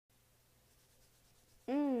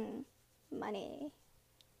funny.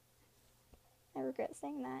 I regret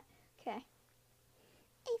saying that. Okay.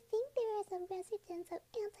 I think there is a resurgence of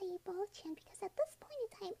anti-Ebola chant because at this point in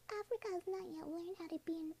time, Africa has not yet learned how to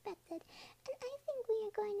be infected, and I think we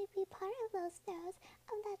are going to be part of those throes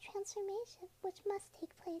of that transformation, which must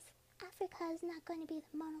take place. Africa is not going to be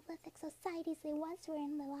the monolithic societies they once were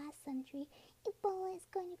in the last century. Ebola is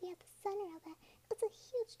going to be at the center of that. It's a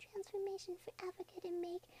huge transformation for Africa to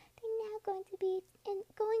make. They're now going to be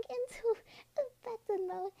going into infected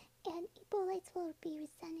mode, and Ebolites will be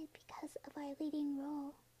resented because of our leading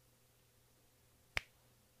role.